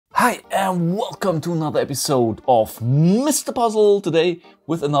Hi and welcome to another episode of Mr. Puzzle, today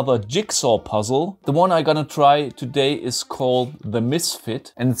with another jigsaw puzzle. The one I'm gonna try today is called the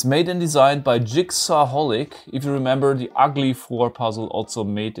Misfit and it's made and designed by Jigsawholic. If you remember, the Ugly 4 puzzle also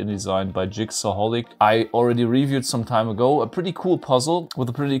made and designed by Jigsawholic. I already reviewed some time ago. A pretty cool puzzle with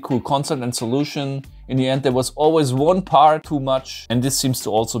a pretty cool concept and solution. In the end, there was always one part too much, and this seems to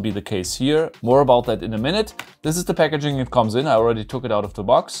also be the case here. More about that in a minute. This is the packaging it comes in. I already took it out of the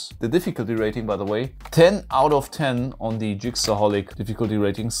box. The difficulty rating, by the way, 10 out of 10 on the Jigsawholic difficulty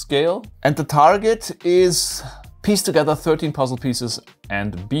rating scale. And the target is piece together 13 puzzle pieces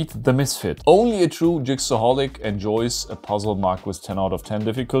and beat the Misfit. Only a true Jigsawholic enjoys a puzzle marked with 10 out of 10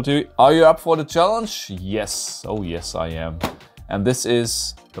 difficulty. Are you up for the challenge? Yes. Oh yes, I am. And this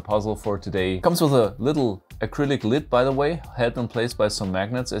is the puzzle for today. Comes with a little acrylic lid, by the way, held in place by some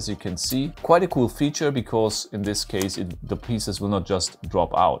magnets, as you can see. Quite a cool feature because in this case, the pieces will not just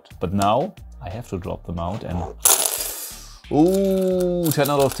drop out. But now I have to drop them out and... Ooh, 10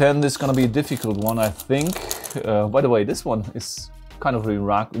 out of 10. This is gonna be a difficult one, I think. By the way, this one is kind of a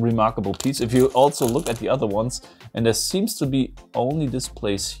remarkable piece. If you also look at the other ones, and there seems to be only this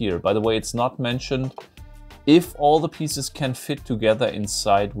place here. By the way, it's not mentioned if all the pieces can fit together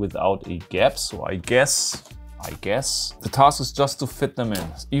inside without a gap. So I guess the task is just to fit them in,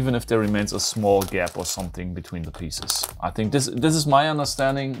 even if there remains a small gap or something between the pieces. I think this is my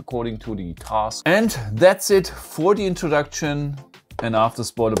understanding according to the task. And that's it for the introduction. And after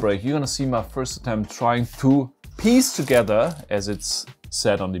spoiler break, you're gonna see my first attempt trying to piece together, as it's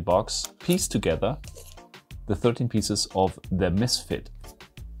said on the box, piece together the 13 pieces of the Misfit.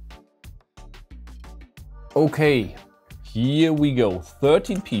 Okay, here we go.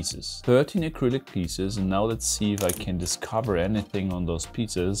 13 pieces, 13 acrylic pieces, and now let's see if I can discover anything on those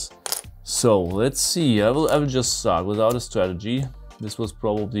pieces. So let's see. I will just start without a strategy. This was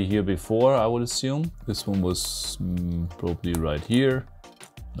probably here before, I would assume. This one was probably right here.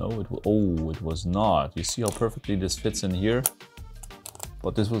 No, it was not. You see how perfectly this fits in here?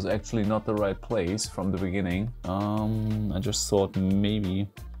 But this was actually not the right place from the beginning. I just thought maybe.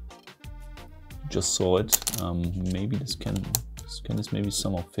 Just saw it. Maybe this maybe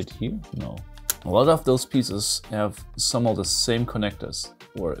somehow fit here? No. A lot of those pieces have some of the same connectors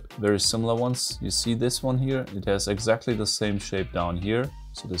or very similar ones. You see this one here? It has exactly the same shape down here.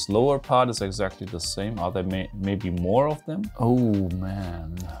 So this lower part is exactly the same. Are there maybe more of them? Oh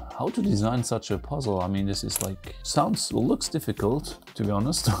man, how to design such a puzzle? I mean, this is like, looks difficult, to be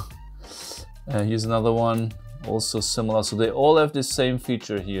honest. Here's another one, also similar. So they all have the same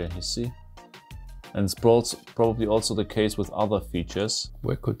feature here, you see? And it's probably also the case with other features.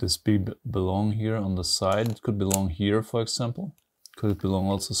 Where could this belong here on the side? It could belong here, for example. Could it belong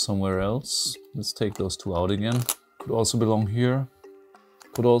also somewhere else? Let's take those two out again. Could also belong here.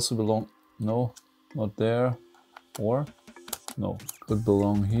 Could also belong, no, not there. Or, no, could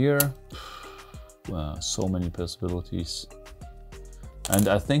belong here. Wow, so many possibilities. And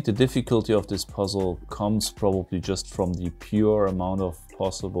I think the difficulty of this puzzle comes probably just from the pure amount of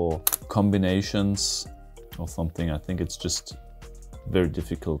possible combinations or something. I think it's just very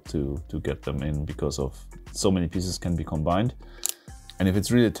difficult to get them in because of so many pieces can be combined. And if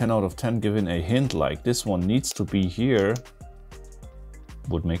it's really 10 out of 10, given a hint like this one needs to be here,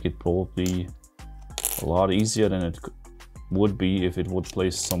 would make it probably a lot easier than it would be if it would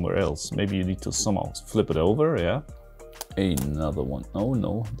place somewhere else. Maybe you need to somehow flip it over, yeah. Another one. Oh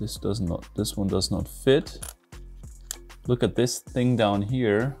no, this one does not fit. Look at this thing down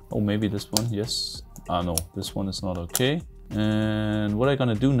here. Oh, maybe this one, yes. Ah no, this one is not okay. And what I'm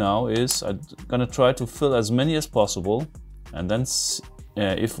gonna do now is I'm gonna try to fill as many as possible. And then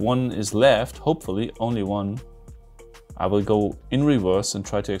if one is left, hopefully only one, I will go in reverse and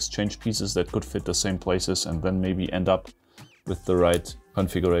try to exchange pieces that could fit the same places and then maybe end up with the right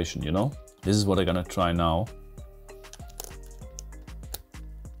configuration, you know? This is what I'm gonna try now.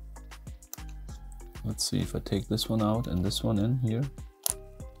 Let's see if I take this one out and this one in here.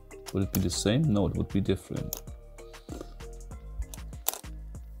 Would it be the same? No, it would be different.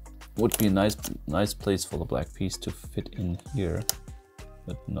 Would be a nice place for the black piece to fit in here.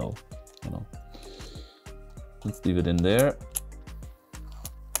 But no. Let's leave it in there.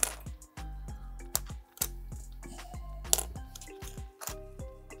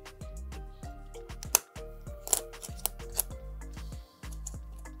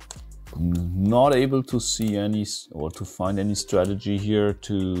 Not able to see any or to find any strategy here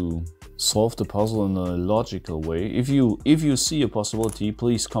to solve the puzzle in a logical way. If you see a possibility,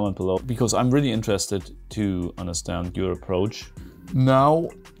 please comment below, because I'm really interested to understand your approach. Now,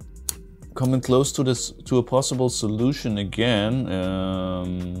 coming close to a possible solution again.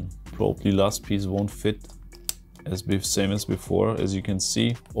 Probably last piece won't fit same as before, as you can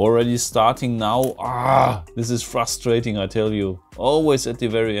see. Already starting now. Ah, this is frustrating, I tell you. Always at the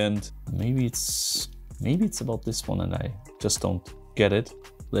very end. Maybe it's about this one and I just don't get it.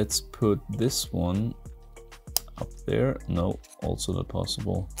 Let's put this one up there. No, also not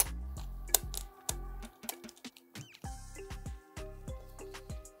possible.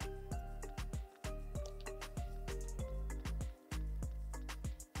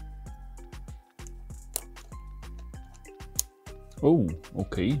 Oh,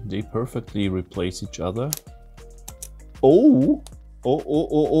 okay, they perfectly replace each other. Oh,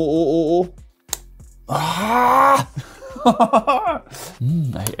 oh. Ah!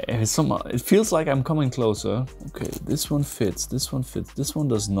 It feels like I'm coming closer. Okay, this one fits, this one fits. This one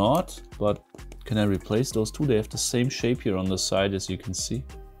does not, but can I replace those two? They have the same shape here on the side, as you can see.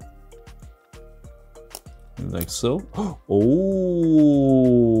 Like so.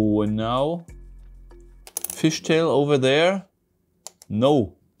 Oh, and now fishtail over there.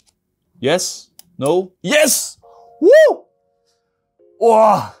 No. Yes. No. Yes! Woo!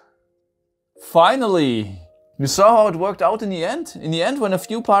 Oh! Finally! You saw how it worked out in the end? In the end, when a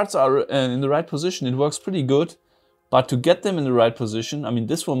few parts are in the right position, it works pretty good. But to get them in the right position, I mean,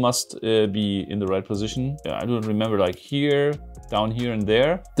 this one must be in the right position. I don't remember, like here, down here and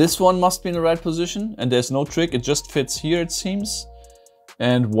there. This one must be in the right position, and there's no trick. It just fits here, it seems.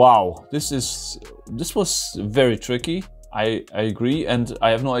 And wow, this was very tricky. I agree, and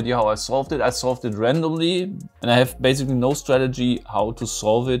I have no idea how I solved it. I solved it randomly, and I have basically no strategy how to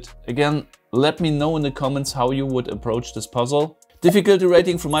solve it. Again, let me know in the comments how you would approach this puzzle. Difficulty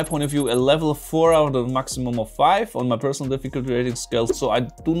rating from my point of view, a level 4 out of a maximum of 5 on my personal difficulty rating scale, so I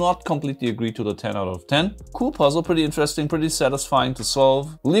do not completely agree to the 10 out of 10. Cool puzzle, pretty interesting, pretty satisfying to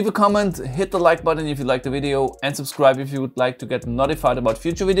solve. Leave a comment, hit the like button if you liked the video, and subscribe if you would like to get notified about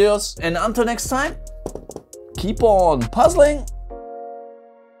future videos. And until next time, keep on puzzling!